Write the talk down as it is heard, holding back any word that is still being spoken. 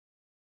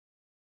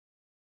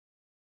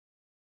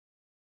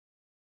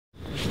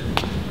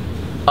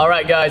All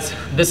right, guys,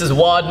 this is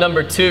WOD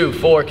number 2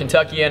 for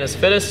Kentuckiana's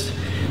Fittest.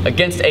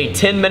 Against a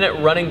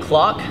 10-minute running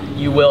clock,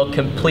 you will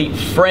complete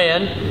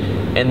Fran,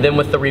 and then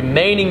with the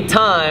remaining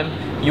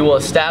time, you will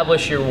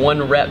establish your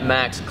 1 rep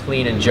max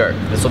clean and jerk.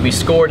 This will be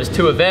scored as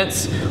 2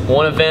 events.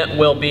 One event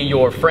will be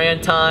your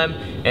Fran time,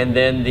 and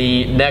then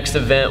the next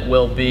event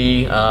will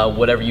be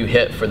whatever you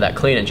hit for that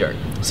clean and jerk.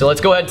 So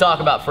let's go ahead and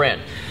talk about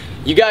Fran.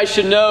 You guys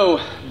should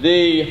know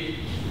the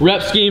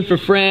rep scheme for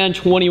Fran: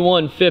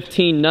 21,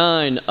 15,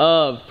 9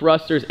 of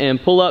thrusters and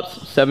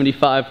pull-ups,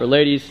 75 for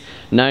ladies,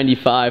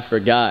 95 for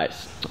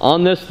guys.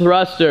 On this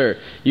thruster,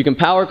 you can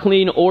power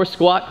clean or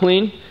squat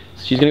clean.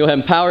 So she's gonna go ahead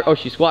and power, oh,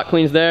 she squat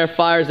cleans there,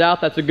 fires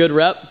out, that's a good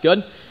rep,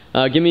 good.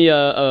 Give me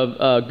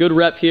a good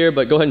rep here,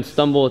 but go ahead and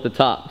stumble at the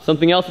top.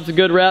 Something else that's a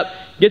good rep,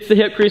 gets the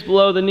hip crease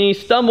below the knee,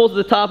 stumbles at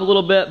the top a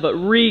little bit, but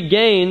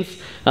regains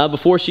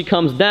before she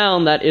comes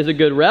down. That is a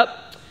good rep.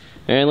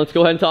 And let's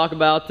go ahead and talk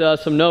about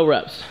some no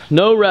reps.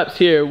 No reps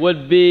here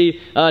would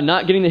be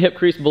not getting the hip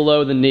crease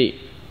below the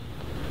knee.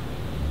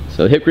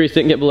 So the hip crease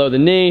didn't get below the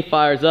knee,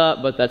 fires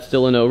up, but that's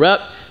still a no rep.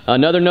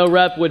 Another no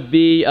rep would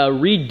be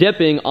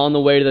re-dipping on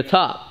the way to the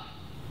top.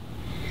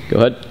 Go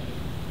ahead.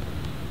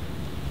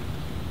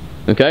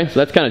 Okay, so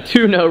that's kind of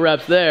 2 no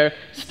reps there.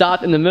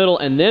 Stopped in the middle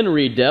and then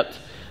re-dipped.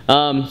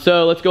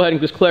 So let's go ahead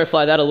and just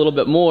clarify that a little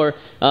bit more.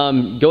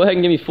 Go ahead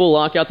and give me full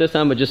lockout this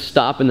time, but just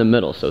stop in the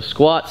middle. So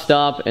squat,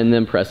 stop, and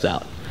then press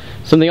out.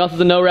 Something else as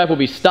a no rep will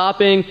be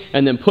stopping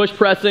and then push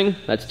pressing.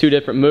 That's 2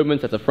 different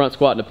movements. That's a front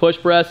squat and a push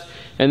press.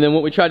 And then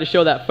what we tried to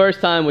show that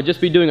first time would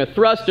just be doing a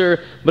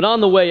thruster, but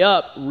on the way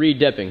up,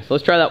 re-dipping. So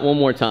let's try that one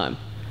more time.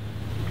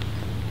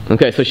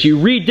 Okay, so she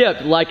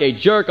re-dipped like a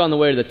jerk on the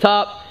way to the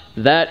top.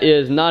 That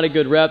is not a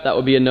good rep. That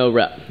would be a no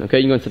rep. Okay,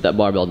 you can go and set that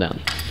barbell down.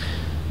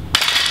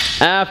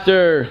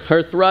 After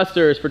her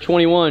thrusters for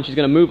 21, she's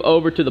gonna move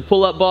over to the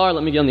pull-up bar.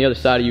 Let me get on the other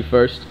side of you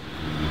first.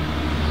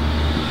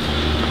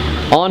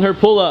 On her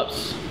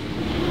pull-ups,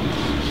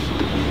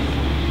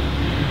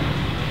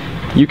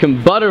 you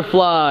can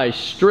butterfly,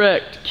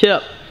 strict,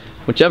 kip,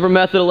 whichever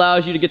method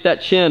allows you to get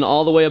that chin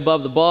all the way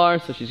above the bar.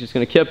 So she's just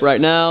gonna kip right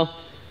now.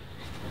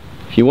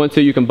 If you want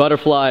to, you can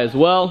butterfly as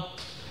well.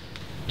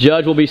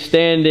 Judge will be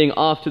standing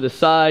off to the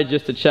side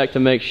just to check to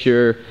make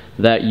sure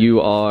that you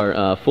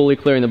are fully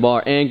clearing the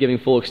bar and giving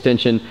full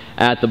extension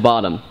at the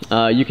bottom.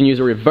 You can use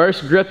a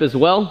reverse grip as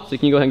well. So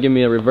can you go ahead and give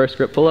me a reverse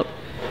grip pull-up?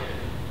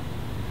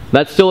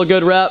 That's still a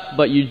good rep,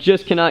 but you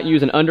just cannot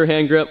use an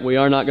underhand grip. We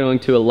are not going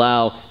to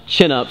allow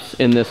chin-ups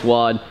in this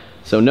WOD.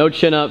 So no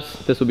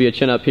chin-ups. This will be a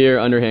chin-up here,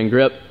 underhand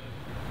grip.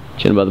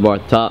 Chin above the bar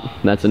at the top.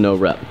 That's a no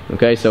rep.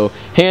 Okay, so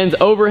hands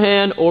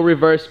overhand or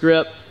reverse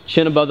grip,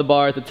 chin above the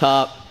bar at the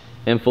top,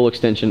 and full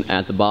extension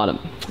at the bottom.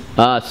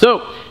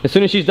 So as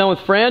soon as she's done with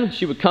Fran,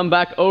 she would come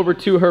back over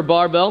to her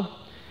barbell.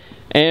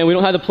 And we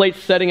don't have the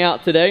plates setting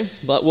out today,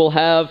 but we'll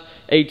have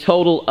a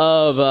total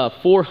of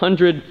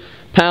 400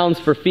 pounds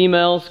for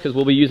females, because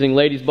we'll be using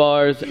ladies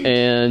bars,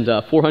 and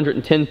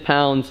 410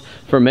 pounds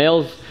for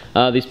males.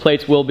 These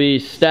plates will be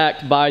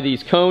stacked by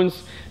these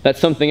cones. That's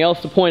something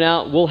else to point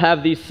out. We'll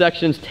have these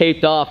sections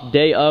taped off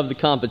day of the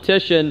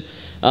competition,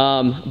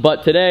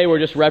 but today we're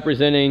just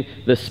representing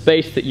the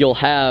space that you'll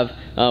have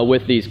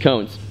with these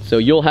cones. So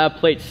you'll have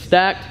plates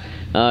stacked.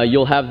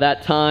 You'll have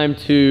that time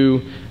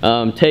to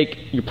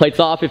take your plates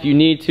off if you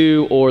need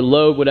to, or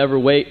load whatever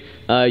weight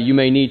you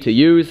may need to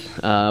use.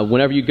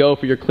 Whenever you go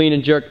for your clean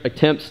and jerk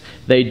attempts,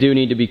 they do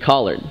need to be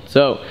collared.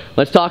 So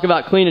let's talk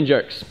about clean and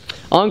jerks.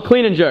 On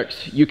clean and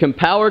jerks, you can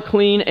power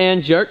clean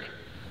and jerk.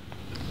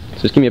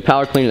 So just give me a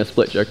power clean and a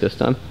split jerk this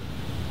time.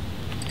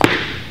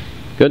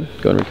 Good,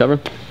 go ahead and recover.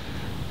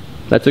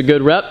 That's a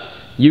good rep.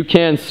 You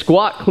can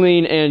squat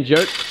clean and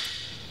jerk.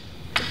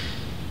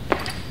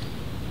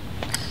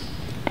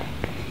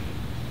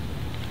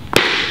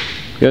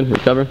 Good,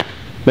 recover.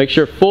 Make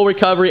sure full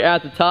recovery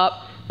at the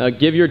top.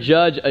 Give your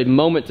judge a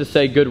moment to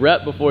say good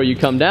rep before you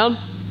come down.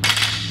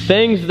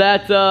 Things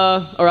that,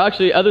 or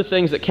actually other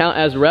things that count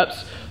as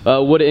reps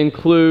would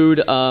include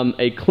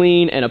a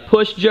clean and a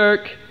push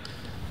jerk.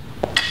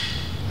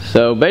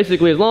 So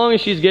basically, as long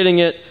as she's getting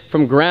it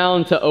from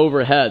ground to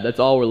overhead, that's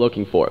all we're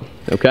looking for,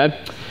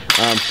 okay?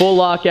 Full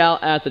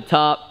lockout at the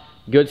top,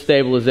 good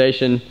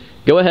stabilization.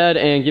 Go ahead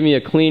and give me a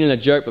clean and a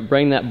jerk, but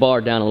bring that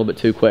bar down a little bit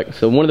too quick.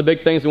 So one of the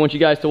big things we want you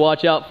guys to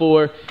watch out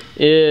for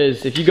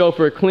is if you go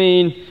for a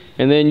clean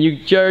and then you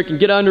jerk and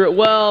get under it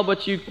well,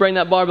 but you bring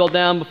that barbell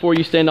down before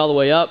you stand all the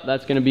way up,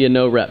 that's gonna be a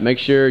no rep. Make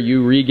sure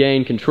you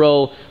regain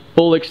control,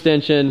 full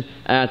extension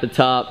at the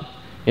top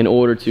in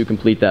order to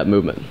complete that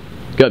movement.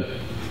 Good.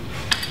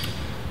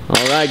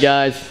 All right,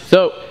 guys.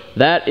 So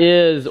that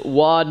is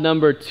WOD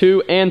number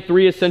 2 and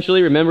 3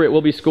 essentially. Remember, it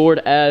will be scored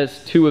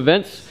as 2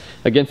 events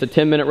against a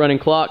 10-minute running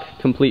clock,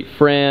 complete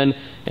Fran,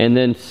 and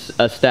then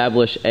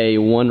establish a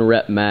 1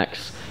 rep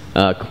max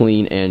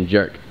clean and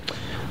jerk.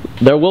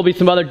 There will be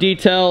some other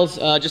details,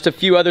 just a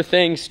few other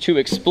things to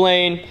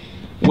explain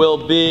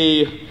will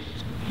be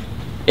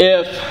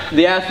if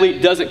the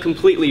athlete doesn't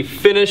completely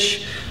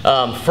finish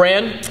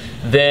Fran,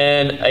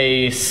 then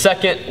a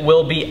second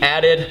will be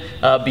added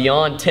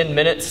beyond 10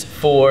 minutes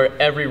for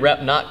every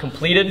rep not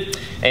completed.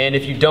 And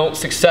if you don't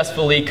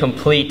successfully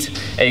complete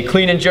a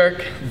clean and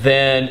jerk,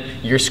 then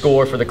your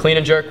score for the clean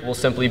and jerk will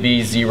simply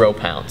be 0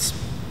 pounds.